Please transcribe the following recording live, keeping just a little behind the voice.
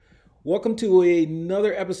Welcome to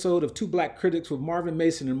another episode of Two Black Critics with Marvin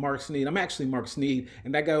Mason and Mark Sneed. I'm actually Mark Sneed,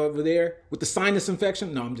 and that guy over there with the sinus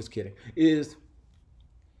infection, no, I'm just kidding, is,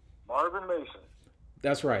 Marvin Mason.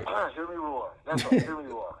 that's right. Hear me roar. That's right. Hear me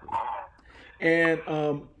roar. And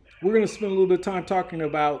we're going to spend a little bit of time talking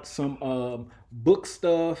about some book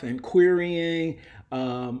stuff and querying.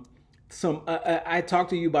 I talked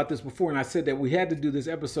to you about this before, and I said that we had to do this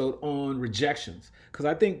episode on rejections because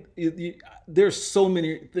I think there's so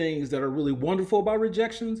many things that are really wonderful about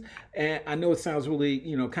rejections, and I know it sounds really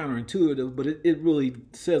counterintuitive, but it really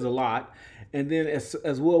says a lot. And then as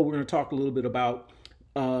well, we're going to talk a little bit about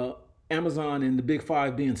Amazon and the Big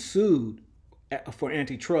Five being sued for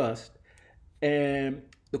antitrust, and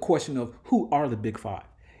the question of who are the Big Five.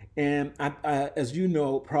 And as you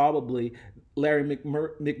know, probably Larry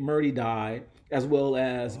McMurty died, as well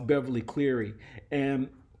as Beverly Cleary. And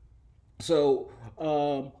so,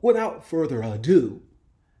 without further ado,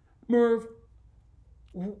 Merv,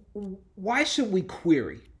 why should we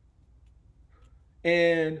query?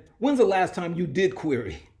 And when's the last time you did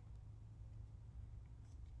query?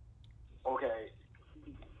 Okay,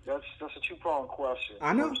 that's a two-pronged question.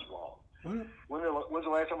 I know. First of all, I know. when's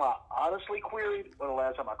the last time I honestly queried, or the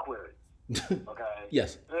last time I queried? Okay.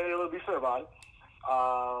 Yes. Hey, let's be fair about it.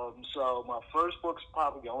 So my first book's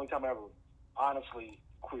probably the only time I ever honestly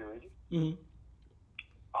queried. Mm-hmm.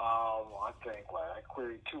 I think I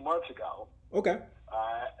queried 2 months ago. Okay.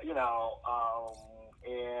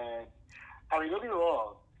 And I mean, don't be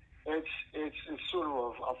wrong. It's sort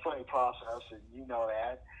of a funny process, and you know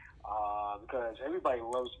that. Because everybody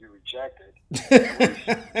loves to be rejected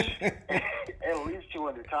at least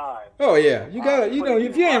 200 times. Oh yeah, you gotta.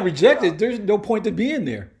 If you ain't rejected, there's no point to being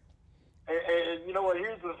there. And you know what?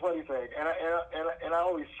 Here's the funny thing, and I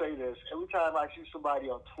always say this every time I see somebody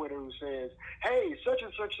on Twitter who says, "Hey, such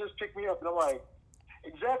and such just picked me up," and I'm like,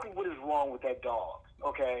 exactly what is wrong with that dog?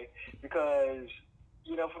 Okay, because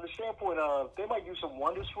from the standpoint of they might do some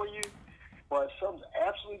wonders for you, but something's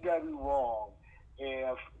absolutely got to be wrong.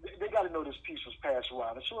 If they got to know this piece was passed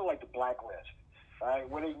around. It's sort of like the blacklist, right?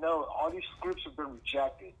 When they know all these scripts have been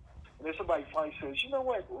rejected, and then somebody finally says, "You know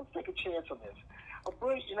what? Let's take a chance on this." How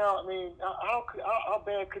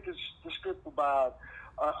bad could this script about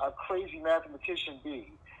a crazy mathematician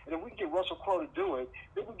be? And if we can get Russell Crowe to do it,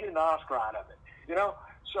 then we get an Oscar out of it.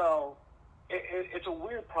 So it's a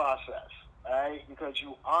weird process, right? Because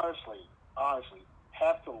you honestly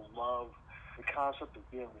have to love the concept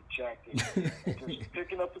of being rejected, and just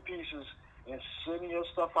picking up the pieces and sending your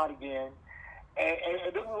stuff out again. And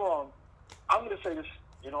don't get me wrong, I'm going to say this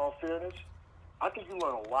in all fairness. I think you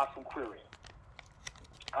learn a lot from querying.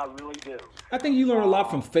 I really do. I think you learn a lot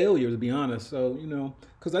from failure, to be honest. So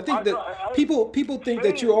because I think that people think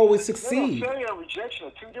that you always succeed. Failure and rejection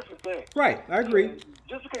are two different things. Right, I agree.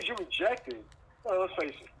 Just because you're rejected, let's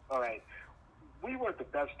face it. All right, we weren't the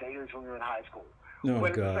best daters when we were in high school. Oh,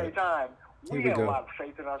 but at God. the same time, we Here we had go. a lot of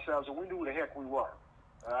faith in ourselves, and we knew who the heck we were.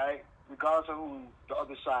 All right, regardless of who the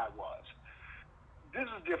other side was. This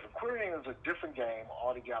is different. Querying is a different game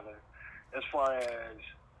altogether, as far as,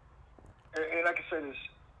 and I can say this.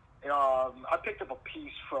 I picked up a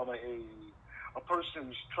piece from a person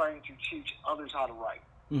who's trying to teach others how to write.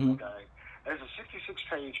 Mm-hmm. Okay, it's a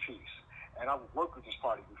 66-page piece, and I've worked with this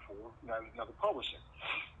party before. Another publisher.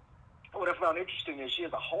 What I found interesting is she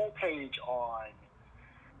has a whole page on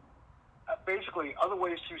basically other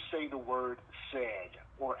ways to say the word "said"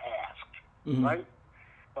 or "asked." Mm-hmm. Right,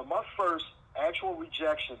 but my first actual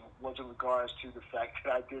rejection was in regards to the fact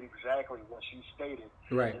that I did exactly what she stated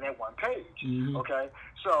Right. in that one page. Mm-hmm. Okay?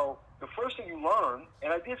 So the first thing you learn,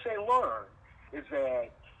 and I did say learn, is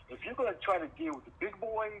that if you're going to try to deal with the big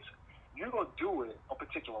boys, you're going to do it a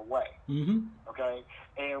particular way. Mm-hmm. Okay?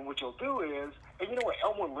 And what you'll do is, and you know what,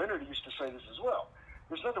 Elmore Leonard used to say this as well.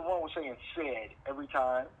 There's nothing wrong with saying "said" every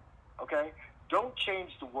time. Okay? Don't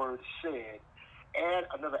change the word "said." Add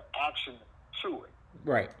another action to it.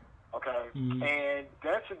 Right. Okay, Mm-hmm. and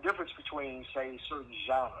that's the difference between, say, certain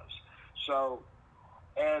genres. So,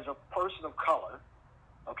 as a person of color,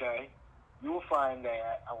 okay, you will find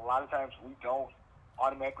that a lot of times we don't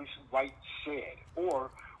automatically write "said,"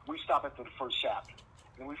 or we stop after the first chapter,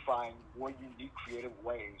 and we find more unique, creative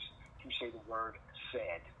ways to say the word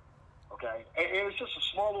 "said." Okay, and it's just a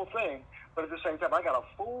small little thing, but at the same time, I got a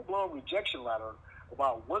full-blown rejection letter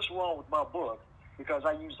about what's wrong with my book because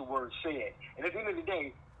I used the word "said," and at the end of the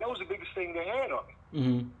day, that was the biggest thing they had on me.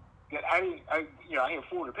 Mm-hmm. That I had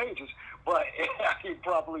 400 pages, but I didn't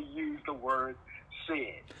properly use the word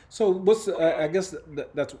 "said." So what's I guess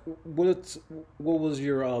that's what was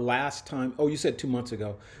your last time? Oh, you said 2 months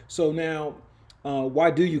ago. So now, why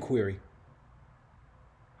do you query?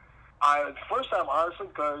 The first time, honestly,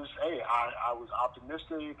 because hey, I was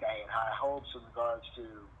optimistic. I had high hopes in regards to,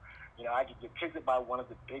 I could get picked up by one of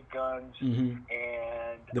the big guns, and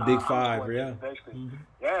The big I was five, going yeah. to basically,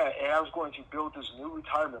 yeah, and I was going to build this new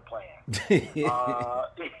retirement plan. You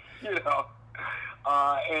know,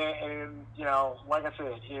 and like I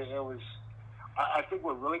said, it was. I think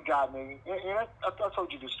what really got me, and I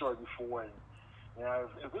told you this story before, and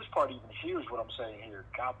if this part even hears what I'm saying here,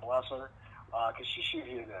 God bless her, because she should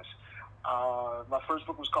hear this. My first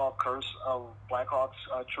book was called Curse of Black Hawk's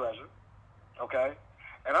Treasure, okay?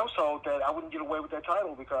 And I was told that I wouldn't get away with that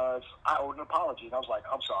title because I owed an apology. And I was like,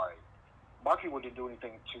 I'm sorry. Mark didn't do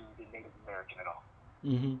anything to the Native American at all.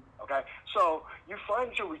 Okay? So you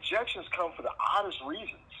find that your rejections come for the oddest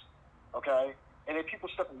reasons, okay? And then people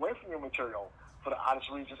step away from your material for the oddest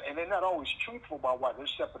reasons, and they're not always truthful about why they're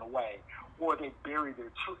stepping away, or they bury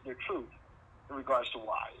their truth in regards to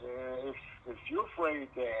why. If you're afraid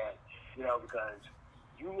that, because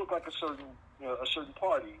you look like a certain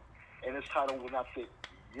party, and this title will not fit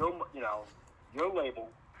your label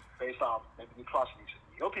based on maybe the atrocities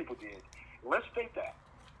your people did, let's think that.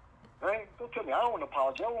 Right? Don't tell me I don't want an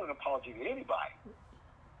apology. I don't want an apology to anybody.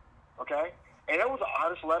 Okay? And that was the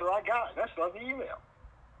honest letter I got. That's not the email.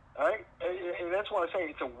 All right? And that's why I say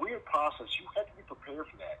it's a weird process. You have to be prepared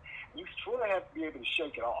for that. You sort of have to be able to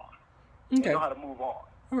shake it off. Okay. And know how to move on.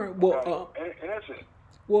 All right. Well, okay? And that's it.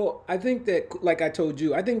 Well, I think that, like I told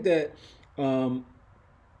you, I think that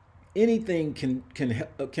anything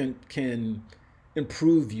can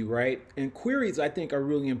improve you, right? And queries, I think, are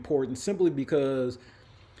really important simply because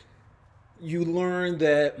you learn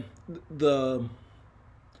that the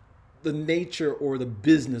nature or the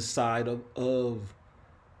business side of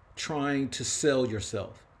trying to sell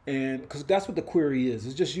yourself. And because that's what the query is.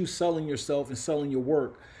 It's just you selling yourself and selling your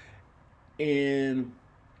work in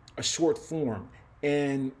a short form.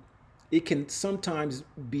 And it can sometimes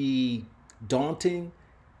be daunting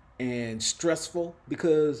and stressful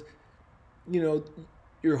because,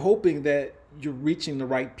 you're hoping that you're reaching the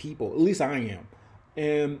right people. At least I am.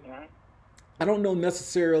 And I don't know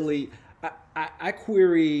necessarily, I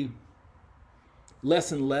query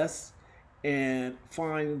less and less and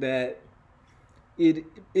find that it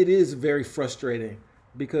is very frustrating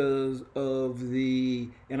because of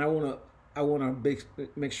and I want to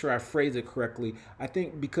make sure I phrase it correctly. I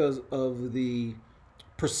think because of the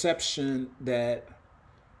perception that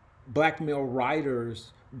black male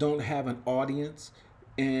writers don't have an audience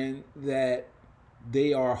and that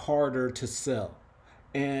they are harder to sell.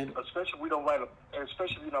 And especially if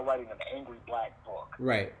you're not writing an angry black book.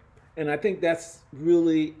 Right. And I think that's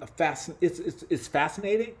really it's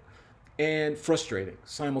fascinating and frustrating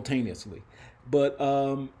simultaneously. But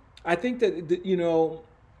I think that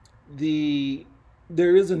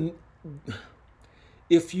there is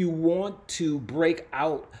if you want to break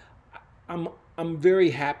out, I'm very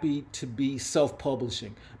happy to be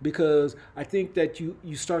self-publishing because I think that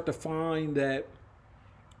you start to find that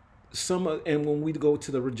and when we go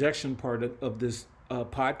to the rejection part of this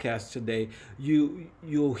podcast today,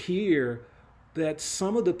 you'll hear that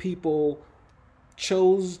some of the people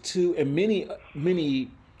chose to, and many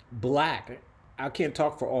black, I can't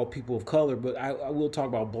talk for all people of color, but I will talk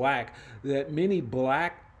about black, that many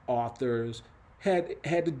black authors had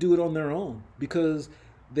to do it on their own because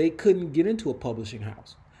they couldn't get into a publishing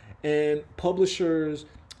house. And publishers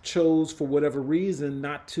chose, for whatever reason,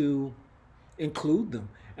 not to include them.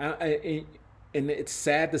 And it's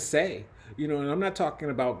sad to say, and I'm not talking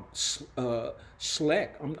about schleck.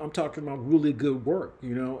 I'm talking about really good work,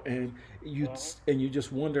 and you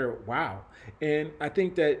just wonder, wow. And I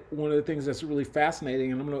think that one of the things that's really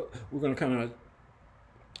fascinating, and we're gonna kind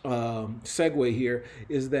of segue here,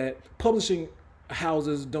 is that publishing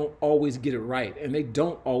houses don't always get it right, and they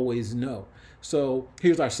don't always know. So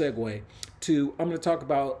here's our segue to, I'm going to talk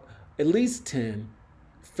about at least 10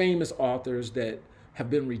 famous authors that have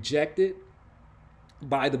been rejected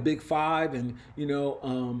by the big five. And,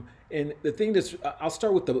 and the thing that's, I'll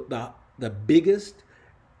start with the biggest,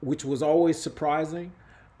 which was always surprising.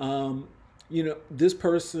 This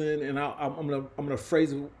person, and I'm gonna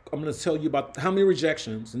phrase it, I'm gonna tell you about how many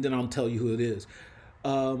rejections, and then I'll tell you who it is.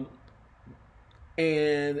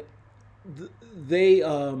 And they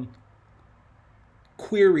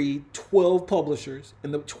queried 12 publishers,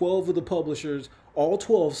 and the 12 of the publishers, all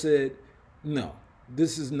 12 said, no,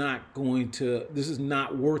 this is not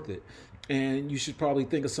worth it, and you should probably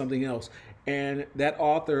think of something else. And that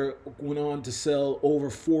author went on to sell over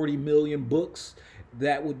 40 million books.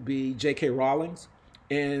 That would be J.K. Rowling's,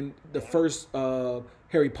 and the first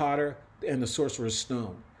Harry Potter and the Sorcerer's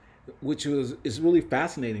Stone, which is really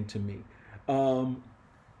fascinating to me.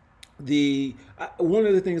 one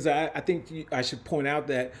of the things I think I should point out,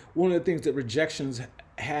 that one of the things that rejections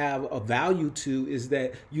have a value to is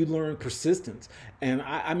that you learn persistence. And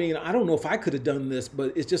I mean, I don't know if I could have done this,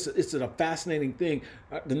 but it's a fascinating thing.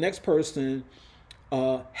 The next person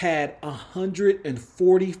had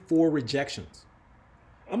 144 rejections.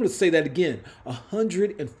 I'm going to say that again,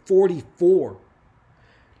 144.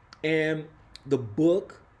 And the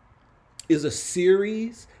book is a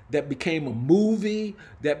series that became a movie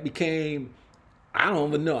that became, I don't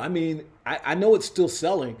even know. I mean, I know it's still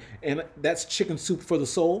selling, and that's Chicken Soup for the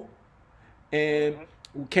Soul and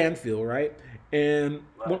Canfield, right? And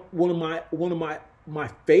Right. one of my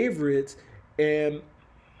favorites, and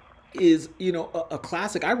is, you know, a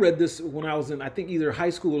classic. I read this when I was in, I think, either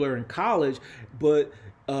high school or in college, but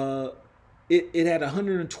it had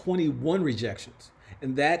 121 rejections,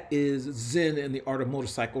 and that is Zen and the Art of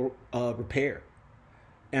Motorcycle Repair.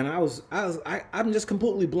 And I'm just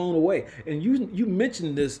completely blown away. And you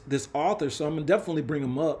mentioned this author, so I'm gonna definitely bring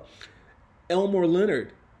him up. Elmore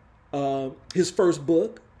Leonard, his first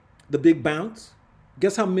book, The Big Bounce.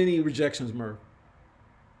 Guess how many rejections, Murph?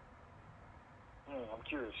 I'm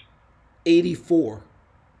curious. 84.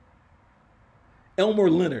 Elmore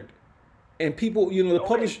Leonard, and people, you know, the Okay.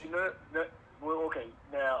 publisher. Well, okay.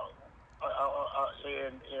 Now,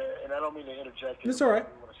 and I don't mean to interject here, It's all but right.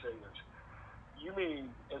 I want to say this. You mean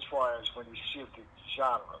as far as when he shifted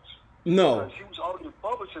genres? No. Because he was already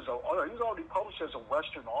published as a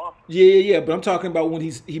Western author. Yeah. But I'm talking about when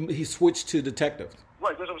he switched to detective.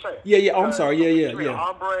 Right, that's what I'm saying. Yeah. Oh, I'm sorry. You had Yeah.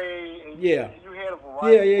 Hombre, and Yeah. you had a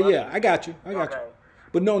variety. Yeah. I got you. Okay.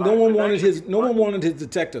 But no, Right, no one but wanted actually, no one wanted his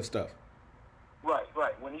detective stuff. Right.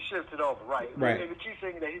 When he shifted over, right. Right. And the key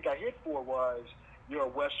thing that he got hit for was you're a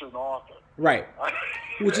Western author. Right.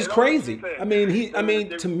 Which is And crazy. thing. I mean,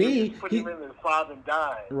 to me, put him in the five and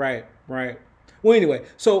dime. Right. Well, anyway,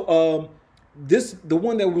 so the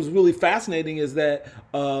one that was really fascinating is that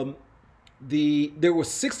there were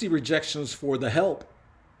 60 rejections for The Help,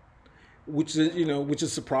 which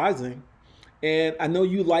is surprising. And I know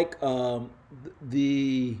you like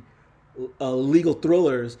the legal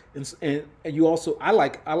thrillers, and you also, I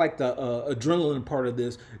like the adrenaline part of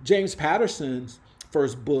this. James Patterson's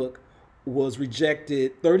first book was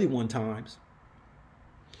rejected 31 times,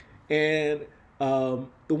 and the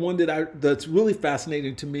one that's really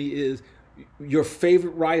fascinating to me is your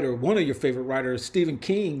favorite writer, one of your favorite writers, Stephen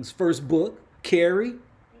King's first book, Carrie.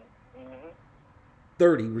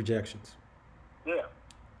 30 rejections. Yeah.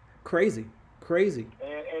 Crazy.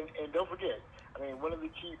 And don't forget, I mean, one of the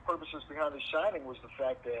key purposes behind The Shining was the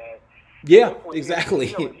fact that Yeah, exactly.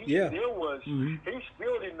 He still didn't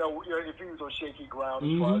know if he was on shaky ground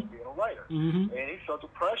as far as being a writer, and he felt the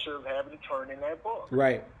pressure of having to turn in that book.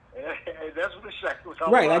 Right. And that's what The Shining was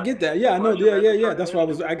all Right, about. I get that. Yeah, I know. Yeah. That's what I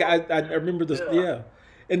was. I remember this. Yeah.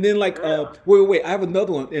 And then Yeah. wait. I have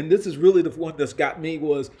another one, and this is really the one that's got me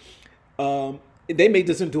was. They made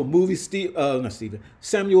this into a movie.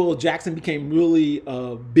 Samuel L. Jackson became really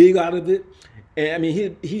big out of it, and I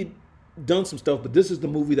mean he'd done some stuff, but this is the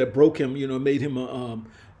movie that broke him. You know, made him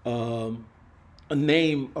a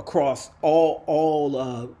name across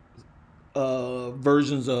all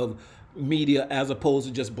versions of media as opposed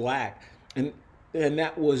to just black, and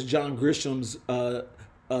that was John Grisham's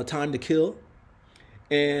Time to Kill,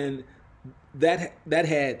 and that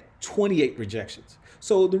had 28 rejections.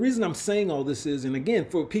 So the reason I'm saying all this is, and again,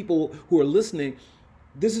 for people who are listening,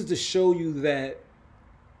 this is to show you that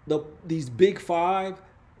these big five,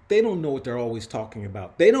 they don't know what they're always talking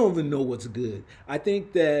about. They don't even know what's good. I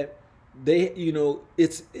think that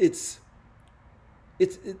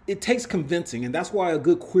it takes convincing, and that's why a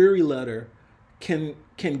good query letter can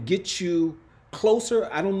get you closer.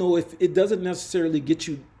 I don't know if it doesn't necessarily get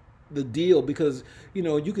you the deal, because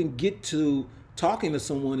you can get to talking to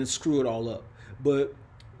someone and screw it all up. But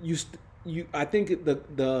I think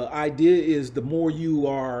the idea is the more you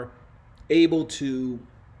are able to,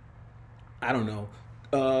 I don't know,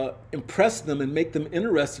 impress them and make them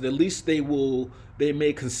interested, at least they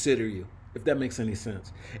may consider you, if that makes any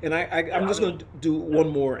sense. And I'm just going to do one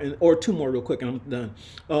more or two more real quick, and I'm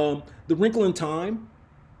done. The Wrinkle in Time.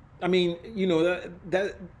 I mean,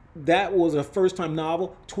 that was a first time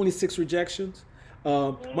novel, 26 rejections.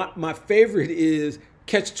 My favorite is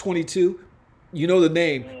Catch 22. You know the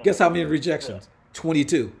name. Guess how many rejections?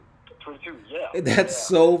 22. 22, yeah. That's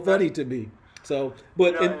so funny to me. So,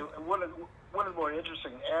 but and one of the more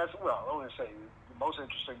interesting I don't want to say the most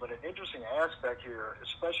interesting, but an interesting aspect here,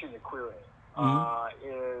 especially in the querying,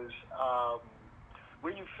 is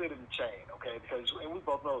where you fit in the chain. Okay, because and we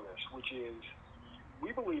both know this, which is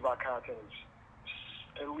we believe our content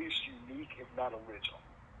is at least unique, if not original.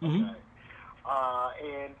 Mm-hmm. Okay,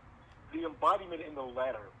 and the embodiment in the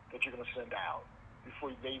letter that you're going to send out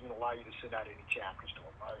before they even allow you to send out any chapters to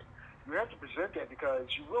them, right? You have to present that because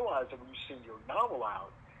you realize that when you send your novel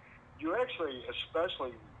out, you're actually,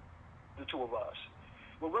 especially the two of us,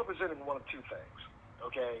 we're representing one of two things.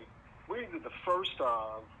 Okay, we're either the first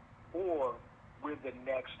of or we're the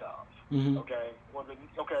next of. Mm-hmm. Okay, you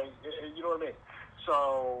know what I mean.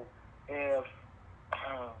 So if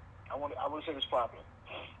I want to say this properly.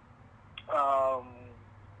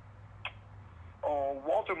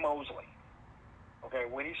 Walter Mosley, okay,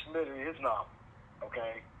 when he submitted his novel,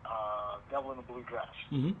 okay, Devil in the Blue Dress,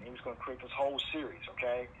 mm-hmm. he was going to create this whole series,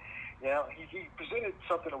 okay. Now, he presented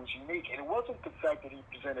something that was unique, and it wasn't the fact that he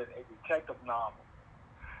presented a detective novel.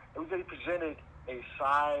 It was that he presented a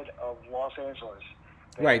side of Los Angeles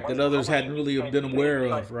right, that others hadn't really been aware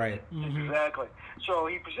of, right. Mm-hmm. Exactly. So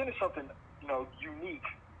he presented something, unique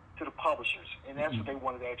to the publishers, and that's what they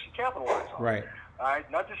wanted to actually capitalize on. Right. All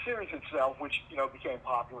right, not the series itself, which became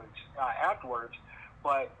popular afterwards,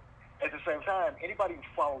 but at the same time, anybody who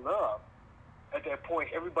followed up at that point,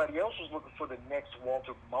 everybody else was looking for the next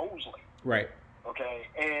Walter Mosley. Right. Okay,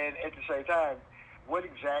 and at the same time, what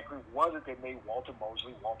exactly was it that made Walter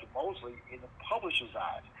Mosley in the publisher's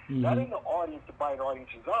eyes, mm-hmm. not in the audience, the buying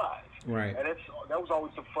audience's eyes? Right. And that was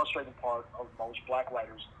always the frustrating part of most black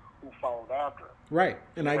writers who followed after him. Right,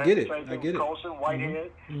 and I get it. I get it. Colson,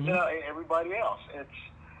 Whitehead, mm-hmm. And everybody else.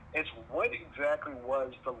 It's what exactly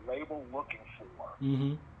was the label looking for?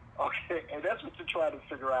 Mm-hmm. Okay, and that's what you're trying to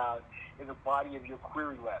figure out in the body of your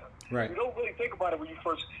query letter. Right. You don't really think about it when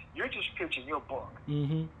you're just pitching your book.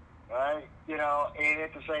 Mm-hmm. Right? And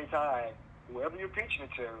at the same time, whoever you're pitching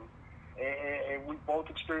it to, and we both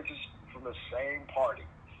experience this from the same party,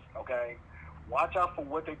 okay? Watch out for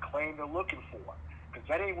what they claim they're looking for, because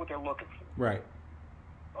that ain't what they're looking for. Right.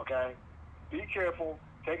 Okay? Be careful.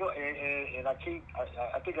 And I think I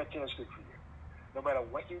can speak for you. No matter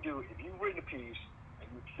what you do, if you've written a piece and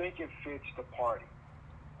you think it fits the party,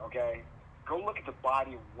 okay, go look at the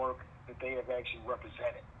body of work that they have actually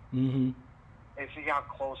represented. Mm-hmm. And see how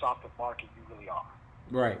close off the market you really are.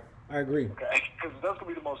 Right. I agree. Okay? Because that's going to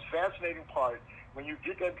be the most fascinating part when you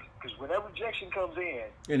get that. Because when that rejection comes in,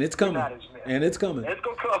 and it's coming. And it's coming. It's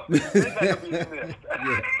going to come. It's not going to be dismissed.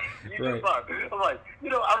 Yeah. Right. I'm like,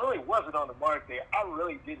 I really wasn't on the market there. I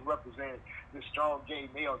really didn't represent this strong gay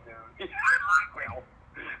male dude.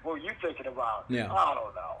 What were you thinking about? Yeah. I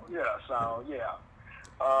don't know. Yeah. So yeah.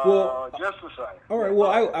 Just to say. All right. Well,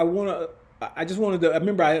 I just wanted to. I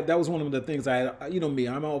remember that was one of the things I had. Me.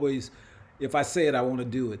 I'm always, if I say it, I want to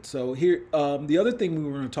do it. So here, the other thing we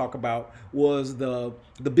were going to talk about was the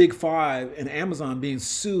Big Five and Amazon being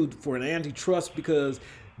sued for an antitrust because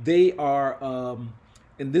they are,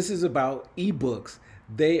 and this is about ebooks.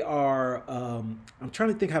 They are. I'm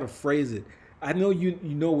trying to think how to phrase it. I know you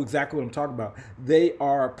know exactly what I'm talking about. They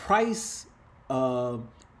are price.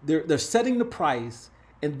 They're setting the price,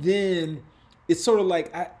 and then it's sort of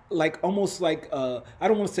almost like I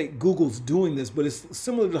don't want to say Google's doing this, but it's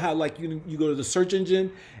similar to how you go to the search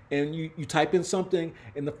engine and you type in something,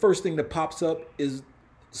 and the first thing that pops up is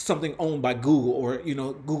something owned by Google, or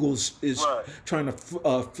Google is right. trying to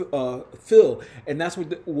fill, and that's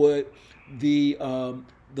what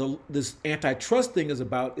this antitrust thing is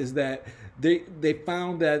about. Is that they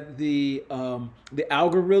found that the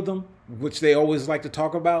algorithm, which they always like to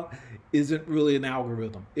talk about, isn't really an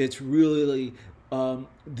algorithm. It's really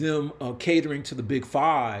them catering to the Big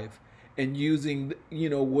Five and using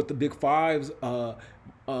what the Big Five's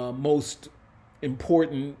most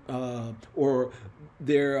important or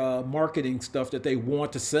their marketing stuff that they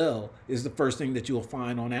want to sell is the first thing that you'll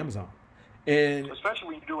find on Amazon. And especially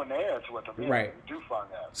when you're doing ads with them, right? You do find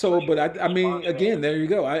that. So, but I mean, again, there you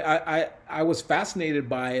go. I was fascinated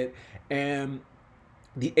by it, and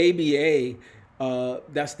the ABA,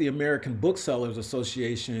 that's the American Booksellers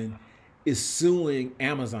Association, is suing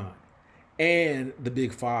Amazon and the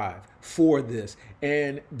Big Five for this.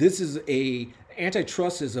 And this is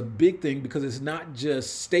antitrust is a big thing because it's not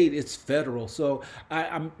just state, it's federal. So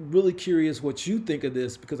I'm really curious what you think of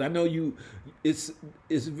this, because I know you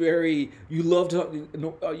love to,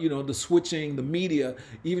 the switching, the media.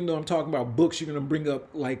 Even though I'm talking about books, you're going to bring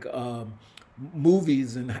up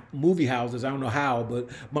movies and movie houses. I don't know how, but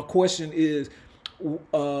my question is,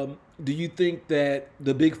 do you think that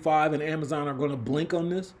the Big Five and Amazon are going to blink on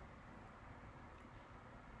this?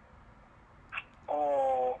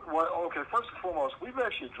 Okay, first and foremost, we've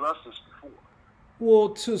actually addressed this before. Well,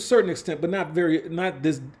 to a certain extent, but not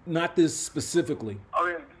this specifically. I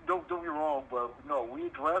mean, don't get me wrong, but no, we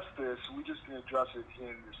addressed this. We just didn't address it in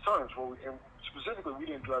these terms. And specifically, we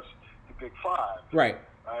didn't address the Big Five. Right.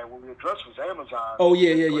 What we addressed was Amazon. Oh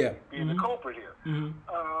yeah. Being the culprit here, and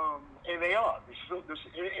they are.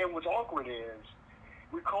 And what's awkward is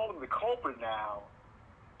we call them the culprit now,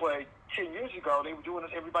 but 10 years ago they were doing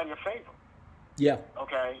everybody a favor. Yeah.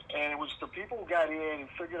 Okay, and it was the people who got in and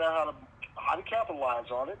figured out how to capitalize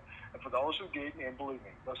on it, and for those who didn't, and believe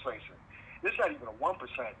me, let's face it, there's not even a 1%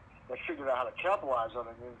 that figured out how to capitalize on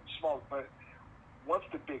it and smoke. But once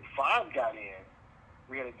the big five got in,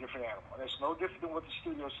 we had a different animal. And it's no different than what the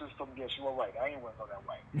studio system. Yes, you are right. I ain't want to go that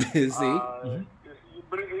way. See,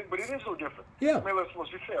 but it is no different. Yeah. I mean, let's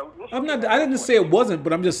be fair. I'm not. I didn't say it wasn't,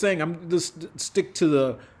 but I'm just saying. I'm just stick to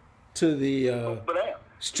the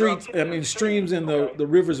streets. I mean, streams and the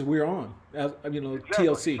rivers we're on. Exactly.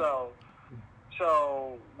 TLC.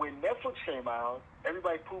 So when Netflix came out,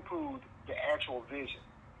 everybody poo-pooed the actual vision.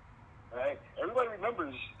 Right? Everybody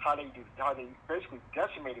remembers how they basically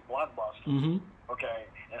decimated Blockbuster, okay,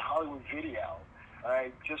 and Hollywood Video,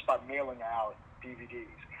 right, just by mailing out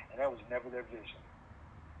DVDs, and that was never their vision,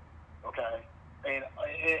 okay. And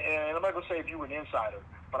I'm not gonna say if you were an insider,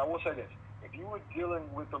 but I will say this: if you were dealing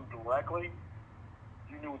with them directly,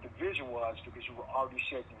 you knew what the vision was because you were already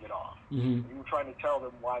shaking it off. You were trying to tell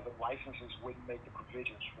them why the licenses wouldn't make the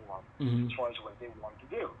provisions for them as far as what they wanted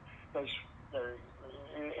to do. Because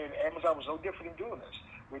and Amazon was no different in doing this,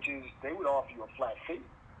 which is they would offer you a flat fee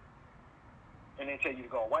and then tell you to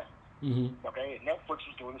go away. Okay, and Netflix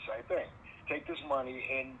was doing the same thing. Take this money,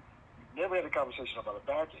 and you never had a conversation about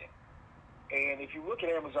the back end. And if you look at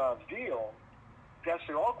Amazon's deal, that's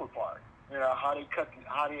the awkward part. You know how they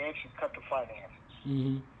actually cut the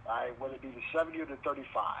finances. Right, whether it be the 70 or the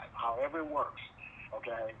 35, however it works.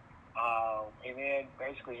 Okay, and then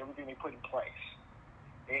basically everything they put in place.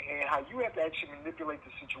 And how you have to actually manipulate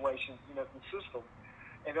the situation, the system,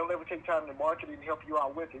 and they'll never take time to market it and help you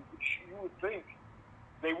out with it, which you would think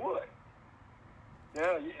they would.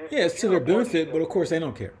 It's to their benefit, but of course they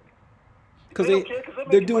don't care because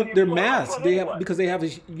they're mass. Because they have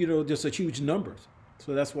just a huge numbers,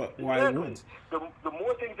 so that's why it wins. The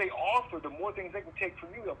more things they offer, the more things they can take from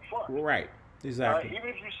you up front. Right. Exactly. Even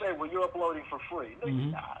if you say, well, you're uploading for free. No,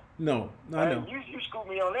 you're not. No, I know. You schooled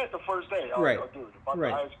me on that the first day. Right. Dude, about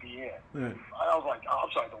the ISBN. Right. I was like,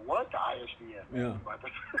 I'm sorry, the what? The ISBN. Yeah.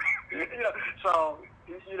 So,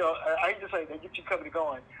 I hate to say they get you coming and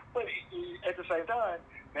going, but at the same time,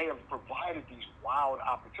 they have provided these wild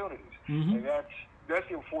opportunities. And that's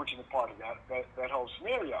the unfortunate part of that whole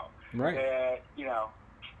scenario. Right. That,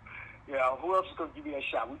 who else is going to give you that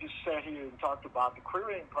shot? We just sat here and talked about the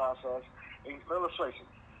querying process. And let's face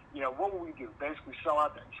it, what will we do? Basically sell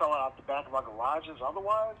out the back of our garages?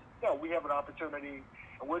 Otherwise, we have an opportunity,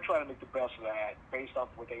 and we're trying to make the best of that based off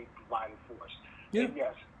what they provided for us. Yeah. And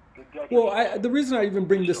yes. Well, the reason I even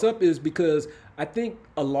bring this up is because I think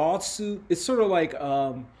a lawsuit, it's sort of like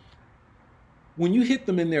when you hit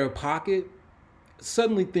them in their pocket,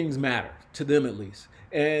 suddenly things matter, to them at least.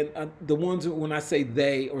 And the ones, when I say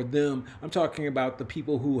they or them, I'm talking about the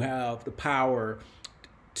people who have the power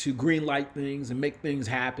to green light things and make things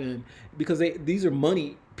happen, because these are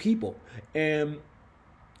money people. And,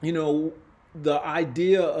 the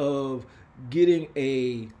idea of getting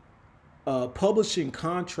a publishing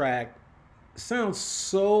contract sounds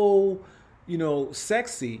so,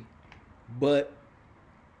 sexy, but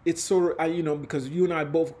it's sort of, because you and I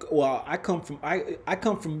both, well, I come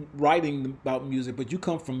from writing about music, but you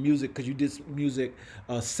come from music because you did music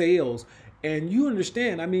sales, and you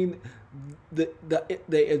understand. I mean, the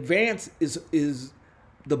advance is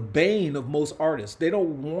the bane of most artists. They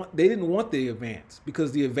didn't want the advance,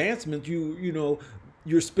 because the advancement,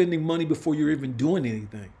 you're spending money before you're even doing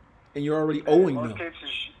anything, and you're already owing them.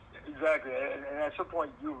 Exactly, and at some point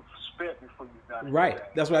you've spent before you've done it. Right.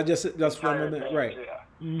 That's what I meant. Right. Yeah.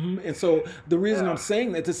 And so the reason I'm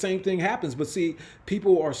saying that, the same thing happens, but see,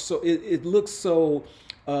 people are so, it looks so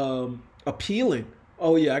appealing.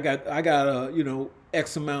 Oh yeah, I got a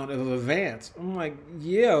X amount of advance. I'm like,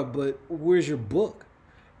 yeah, but where's your book?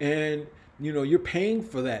 And you're paying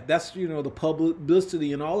for that. That's the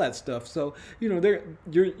publicity and all that stuff. So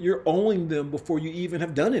you're owing them before you even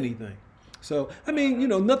have done anything. So I mean,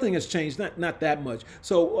 nothing has changed, not that much.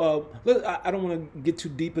 So I don't want to get too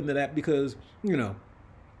deep into that, because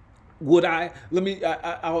would I'll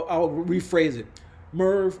rephrase it.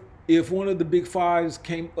 Merv, if one of the big fives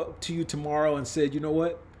came up to you tomorrow and said, you know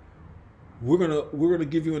what, we're gonna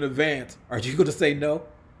give you an advance, are you gonna say no?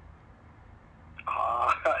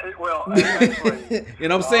 Well, actually,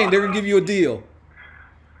 and I'm saying they're gonna give you a deal.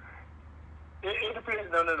 It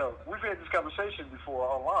depends. No. We've had this conversation before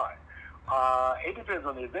online. It depends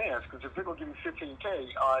on the advance, because if they're gonna give you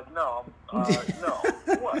 $15K, no.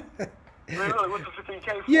 What? Really, what's the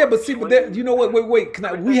 15K for? Yeah, but see, but that, you know what? Wait.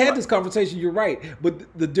 We had this conversation. You're right, but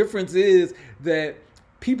the difference is that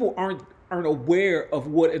people aren't aware of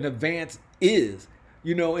what an advance is.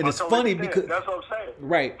 You know, and it's funny because that's what I'm saying.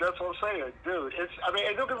 Right. That's what I'm saying, dude. I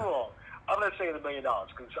mean, don't get me wrong. I'm not saying $1 million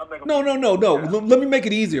because I'm making. No. Let me make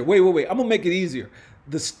it easier. Wait. I'm gonna make it easier.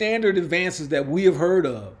 The standard advances that we have heard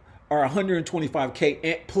of are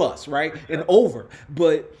 125K plus, right, and over.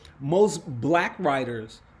 But most black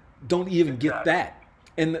writers don't even get that.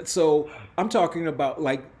 And so I'm talking about,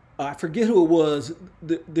 like, I forget who it was.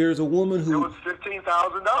 There's a woman who. It was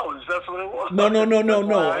 $15,000. That's what it was. No. I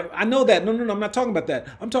know that. No. I'm not talking about that.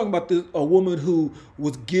 I'm talking about a woman who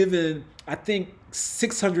was given, I think,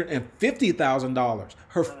 $650,000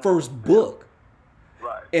 her first book.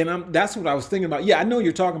 Right. And that's what I was thinking about. Yeah, I know what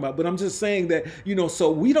you're talking about, but I'm just saying that,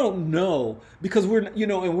 so we don't know because we're,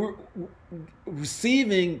 and we're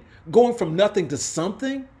receiving, going from nothing to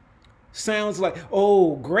something sounds like,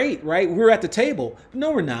 oh, great, right? We're at the table.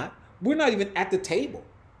 No, we're not. We're not even at the table.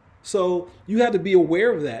 So you have to be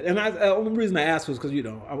aware of that. And the only reason I asked was because, we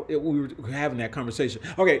were having that conversation.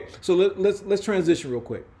 Okay, so let's transition real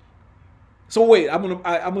quick. So wait, I'm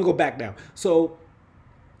gonna go back now. So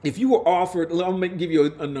if you were offered, I'm gonna give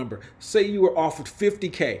you a number. Say you were offered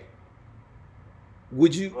 $50K.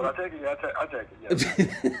 Would you? Well, I take it. I take it.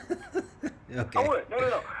 Yeah. Okay. I would.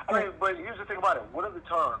 No. I mean, but here's the thing about it. What are the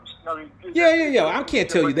terms? I mean, yeah. I can't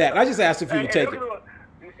tell you that. I just asked if you would take it.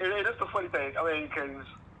 And that's the funny thing. I mean, because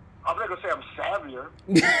I'm not gonna say I'm savvier,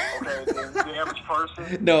 okay, than the average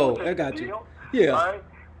person. No, I got you. Yeah. Right.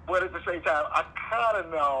 But at the same time, I kind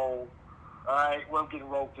of know. All right, what I'm getting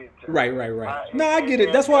roped into. Right. No, I get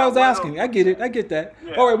it. That's why I was asking. I get that.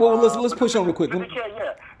 Yeah. All right, well, let's push on real quick. As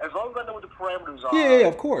long as I know what the parameters are. Yeah,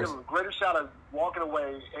 of course. There's a greater shot of walking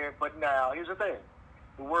away. But now, here's the thing.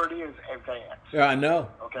 The word is advance. Yeah, I know.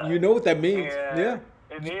 Okay. You know what that means. Yeah.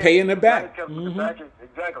 And paying it back. Exactly.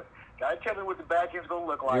 Gotta tell me what the back end's going to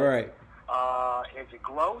look like. You're right. Is it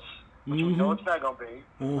gross? Which we know it's not going to be.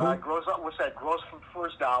 Gross, what's that? Gross for the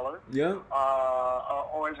first dollar? Yeah.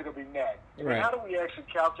 Or is it going to be net? Right. How do we actually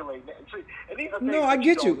calculate net? See, and these are no, I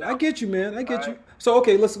get you. I get you, man. I get you. So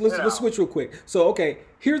okay, let's switch real quick. So okay,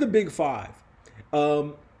 here are the big five.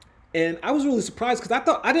 And I was really surprised because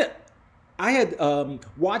I had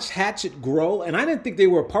watched Hatchet grow, and I didn't think they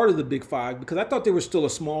were a part of the big five because I thought they were still a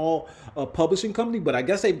small publishing company, but I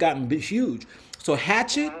guess they've gotten huge. So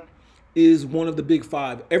Hatchet is one of the big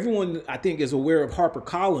five. Everyone, I think, is aware of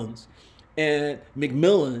HarperCollins and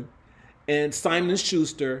Macmillan and Simon &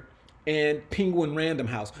 Schuster and Penguin Random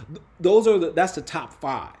House. That's the top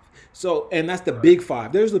five. So, and that's the big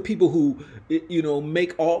five. There's the people who,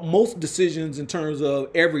 make most decisions in terms of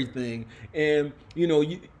everything. And, they're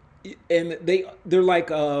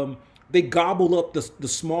like, they gobble up the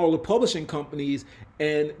smaller publishing companies,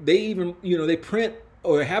 and they even, they print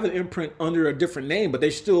or have an imprint under a different name, but they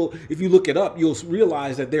still, if you look it up, you'll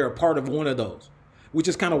realize that they're a part of one of those, which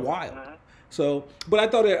is kind of wild. So, but I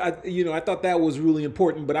thought that was really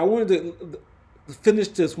important. But I wanted to finish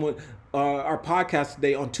this one, our podcast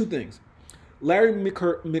today, on two things. Larry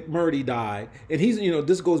McMurty died, and he's,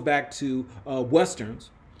 this goes back to Westerns.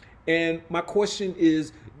 And my question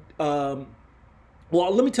is, well,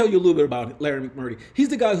 let me tell you a little bit about Larry McMurty. He's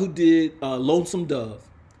the guy who did Lonesome Dove.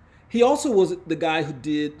 He also was the guy who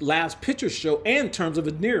did Last Picture Show and Terms of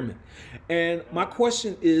Endearment. And my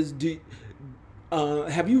question is, did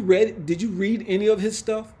you read any of his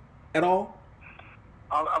stuff at all?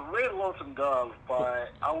 I've read Lonesome Dove,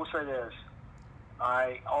 but I will say this.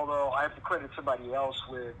 Although I have to credit somebody else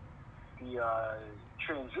with the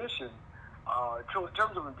transition,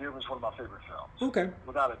 Terms of Endearment is one of my favorite films. Okay.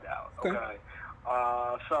 Without a doubt. Okay.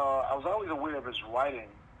 So I was always aware of his writing.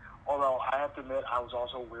 Although I have to admit, I was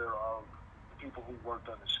also aware of the people who worked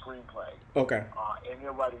on the screenplay. Okay. And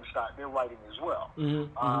their writing as well.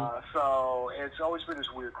 So it's always been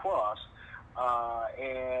this weird cross. But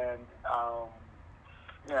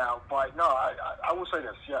no, I will say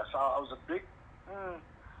this. Yes, I was a big.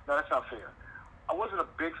 No, that's not fair. I wasn't a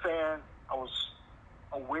big fan. I was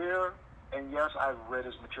aware, and yes, I read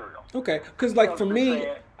his material. Okay, because like for me,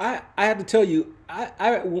 I have to tell you,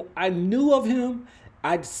 I knew of him.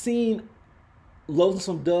 I'd seen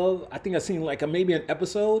Lonesome Dove. I think I've seen like maybe an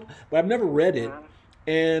episode, but I've never read it.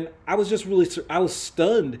 And I was just I was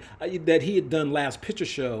stunned that he had done Last Picture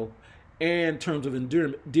Show and Terms of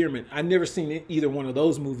Endearment. I'd never seen either one of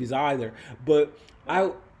those movies either. But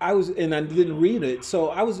I was, and I didn't read it. So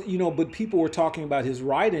I was, but people were talking about his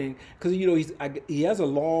writing because, he has a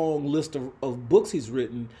long list of books he's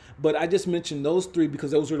written. But I just mentioned those three because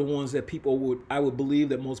those are the ones that I would believe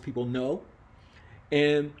that most people know.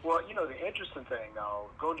 And well, the interesting thing, though,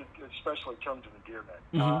 go to especially terms of endearment.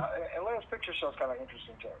 And Last Picture Show is kind of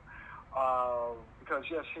interesting too, because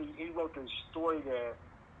yes, he wrote this story that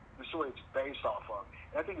the story it's based off of,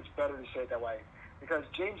 and I think it's better to say it that way because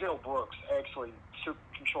James L. Brooks actually took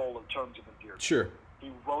control of terms of endearment. Sure.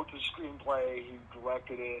 He wrote the screenplay, he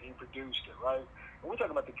directed it, he produced it, right? And we're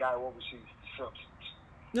talking about the guy who oversees The Simpsons.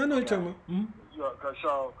 No, you're talking about.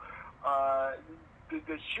 So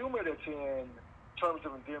the humor that's in terms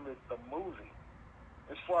of endearment, the movie,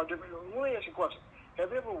 is far different. Let me ask you a question.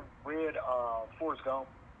 Have you ever read Forrest Gump?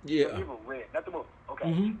 Yeah. Have you ever read? Not the movie.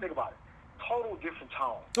 Okay. Think about it. Total different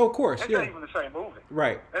tone. Oh, of course. That's yeah. not even the same movie.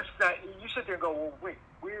 Right. That's not. You sit there and go, well, wait,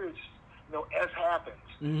 where's S happens,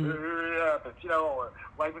 happens, or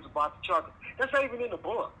life is about to chocolate. That's not even in the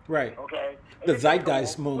book. Right. Okay. The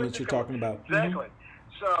zeitgeist moments you're talking about. Exactly.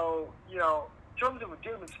 So in terms of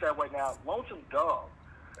endearment that way now, Lonesome Dove,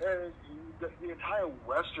 the entire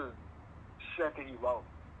Western set that he wrote,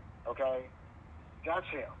 okay, that's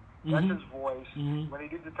him. That's his voice. When he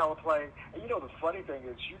did the teleplay, and the funny thing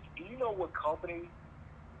is, do you know what company?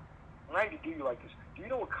 And I hate to do you like this. Do you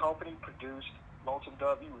know what company produced Lonesome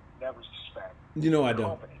Dove? You would never suspect. I don't.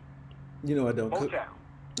 Company. I don't. Motown.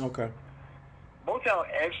 Okay. Motown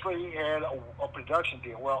actually had a production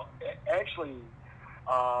deal. Well, actually,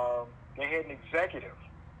 they had an executive,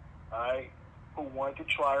 all right, who wanted to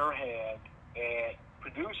try her hand at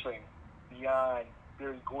producing beyond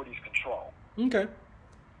Berry Gordy's control. Okay.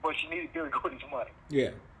 But she needed Berry Gordy's money. Yeah.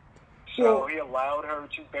 So he allowed her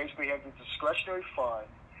to basically have the discretionary fund,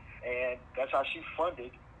 and that's how she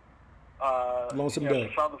funded Lonesome Dove.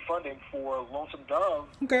 She found the funding for Lonesome Dove.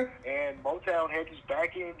 Okay. And Motown had this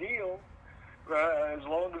back-end deal as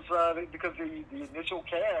long as because the initial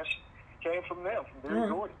cash came from them, from Berry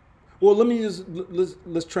Gordy. Well,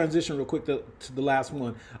 let's transition real quick to the last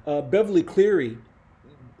one. Beverly Cleary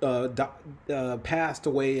passed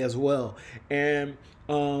away as well, and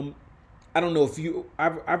I don't know if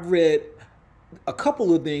I've read a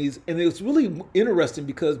couple of things, and it's really interesting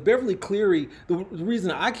because Beverly Cleary, the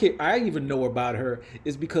reason I even know about her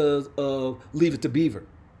is because of Leave It to Beaver,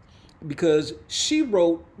 because she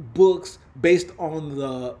wrote books based on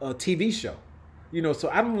the TV show. So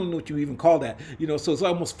I don't know what you even call that. So it's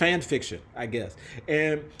almost fan fiction, I guess,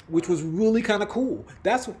 and which was really kind of cool.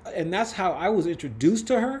 That's how I was introduced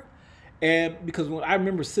to her, and because when I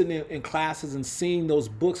remember sitting in classes and seeing those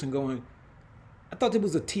books and going, I thought it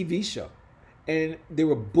was a TV show, and there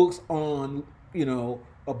were books on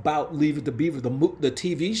about Leave It to Beaver, the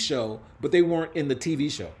TV show, but they weren't in the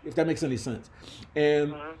TV show, if that makes any sense.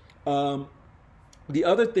 And the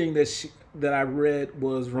other thing that I read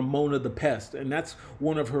was Ramona the Pest, and that's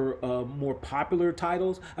one of her more popular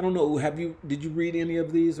titles. I don't know. Did you read any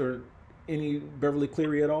of these or any Beverly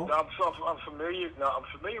Cleary at all? No, I'm familiar. No, I'm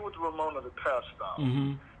familiar with Ramona the Pest,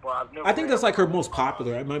 though. But I've never. I think that's like her most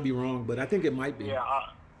popular. I might be wrong, but I think it might be. Yeah,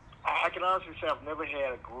 I can honestly say I've never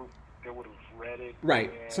had a group that would have read it.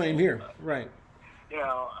 Right. And, same here. Right. And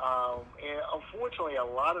unfortunately, a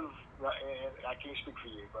lot of, and I can't speak for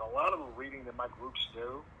you, but a lot of the reading that my groups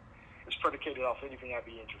do is predicated off anything I'd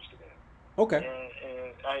be interested in. Okay.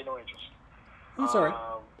 And I had no interest. I'm sorry.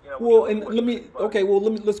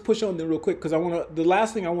 Let's push on there real quick because the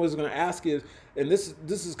last thing I was going to ask is, and this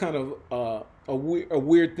is kind of a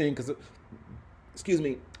weird thing because, excuse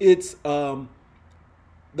me, it's the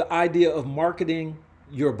idea of marketing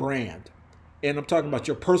your brand. And I'm talking about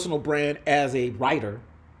your personal brand as a writer.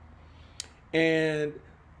 And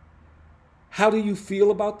how do you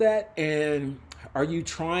feel about that? And are you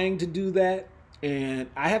trying to do that? And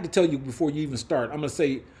I have to tell you before you even start, I'm going to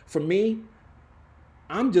say, for me,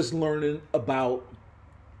 I'm just learning about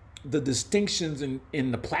the distinctions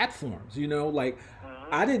in the platforms,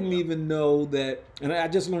 I didn't even know that, and I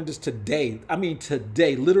just learned this today. I mean,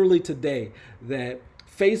 literally today, that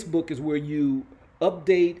Facebook is where you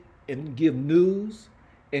update and give news,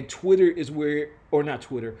 and Twitter is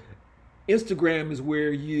Instagram is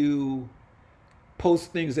where you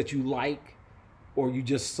post things that you like, or you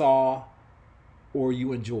just saw, or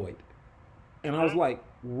you enjoyed. And I was like,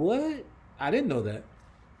 what? I didn't know that.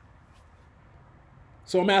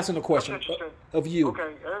 So I'm asking a question of you.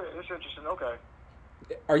 Okay, that's interesting. Okay.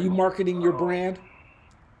 Are you marketing your brand?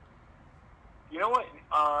 You know what?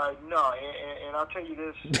 No, and I'll tell you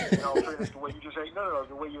this. The way you just said, no,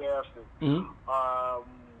 the way you asked it. Oh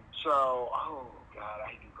God, I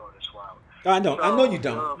hate to go this route. I know. I know you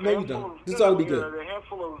don't. No, you don't. This ought to be good. There are a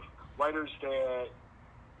handful of writers that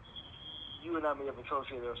you and I may have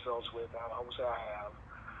associated ourselves with. I would say I have,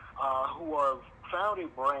 who have found a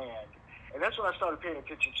brand, and that's when I started paying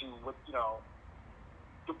attention to what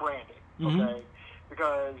the branding. Okay,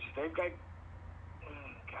 because they've got,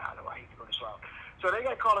 God, I hate to go this route. So they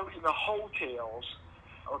got caught up in the hotels,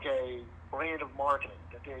 okay, brand of marketing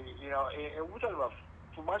that they, and we're talking about,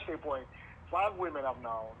 from my standpoint, 5 women I've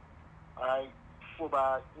known, all right, for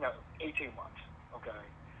about 18 months, okay,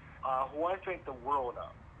 who I think the world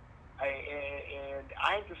of. And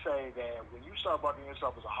I have to say that when you start marketing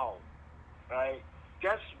yourself as a whole, right,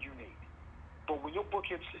 that's unique. But when your book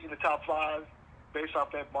hits in the top 5 based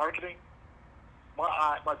off that marketing,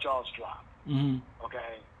 my jaws drop. Mm-hmm.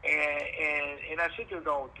 Okay, and I sit there and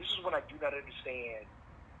go, this is when I do not understand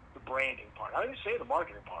the branding part. I didn't say the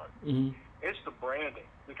marketing part. Mm-hmm. It's the branding,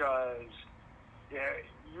 because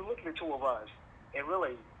you look at the two of us, and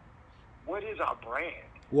really, what is our brand?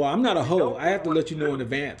 Well, I'm not a hoe. I have to let you know in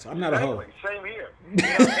advance. I'm not a hoe. Same here. And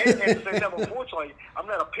at the same time, unfortunately, I'm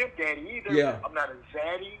not a pimp daddy either. Yeah. I'm not a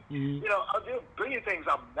zaddy. Mm-hmm. There are a billion things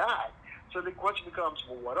I'm not. So the question becomes,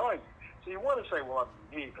 well, what are you? So you want to say, well,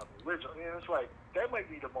 I'm unique, I'm original. And it's like, that might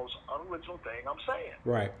be the most unoriginal thing I'm saying.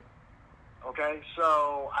 Right. Okay?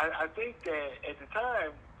 So I think that at the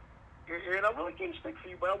time, and I really can't speak for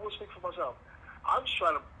you, but I will speak for myself. I'm just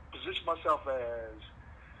trying to position myself as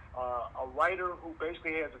a writer who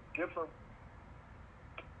basically has a different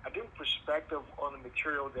perspective on the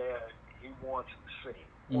material that he wants to see.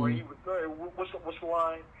 Mm-hmm. Or he would, what's the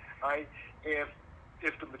line? All right?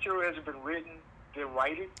 If the material hasn't been written, then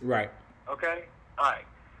write it. Right. Okay? All right.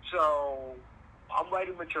 So I'm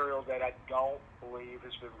writing material that I don't believe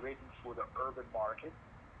has been written for the urban market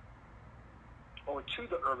or to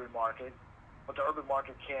the urban market, but the urban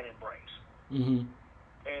market can embrace. Mm-hmm.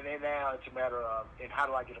 And then now it's a matter of, and how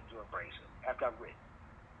do I get them to embrace it after I've written?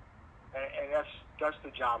 And that's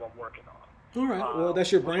the job I'm working on. All right. Well,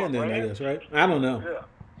 that's your brand then, I guess, right? I don't know. Yeah.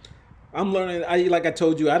 I'm learning. Like I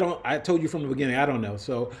told you, I told you from the beginning, I don't know.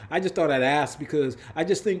 So I just thought I'd ask, because I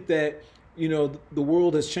just think that, the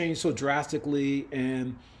world has changed so drastically,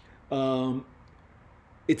 and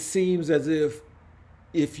it seems as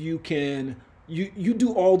if you can, you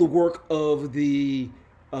do all the work of the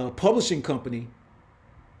publishing company,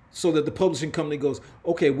 so that the publishing company goes,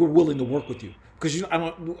 okay, we're willing to work with you, because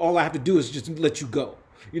all I have to do is just let you go.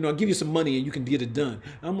 I'll give you some money and you can get it done.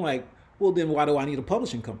 I'm like, well, then why do I need a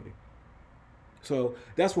publishing company? So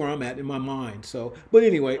that's where I'm at in my mind. So, but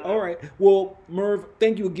anyway, all right. Well, Merv,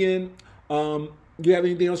 thank you again. Do you have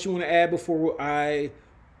anything else you want to add before I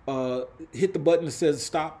hit the button that says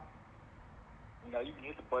stop? No, you can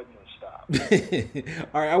hit the button and stop.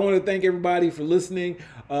 All right. I want to thank everybody for listening.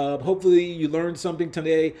 Hopefully you learned something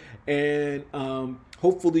today, and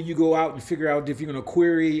hopefully you go out and figure out if you're going to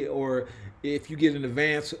query, or if you get an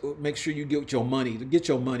advance, make sure you get your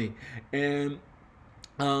money. And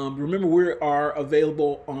remember, we are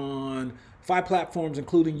available on 5 platforms,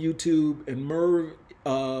 including YouTube. And Merv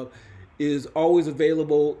is always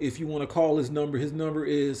available if you want to call his number. His number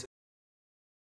is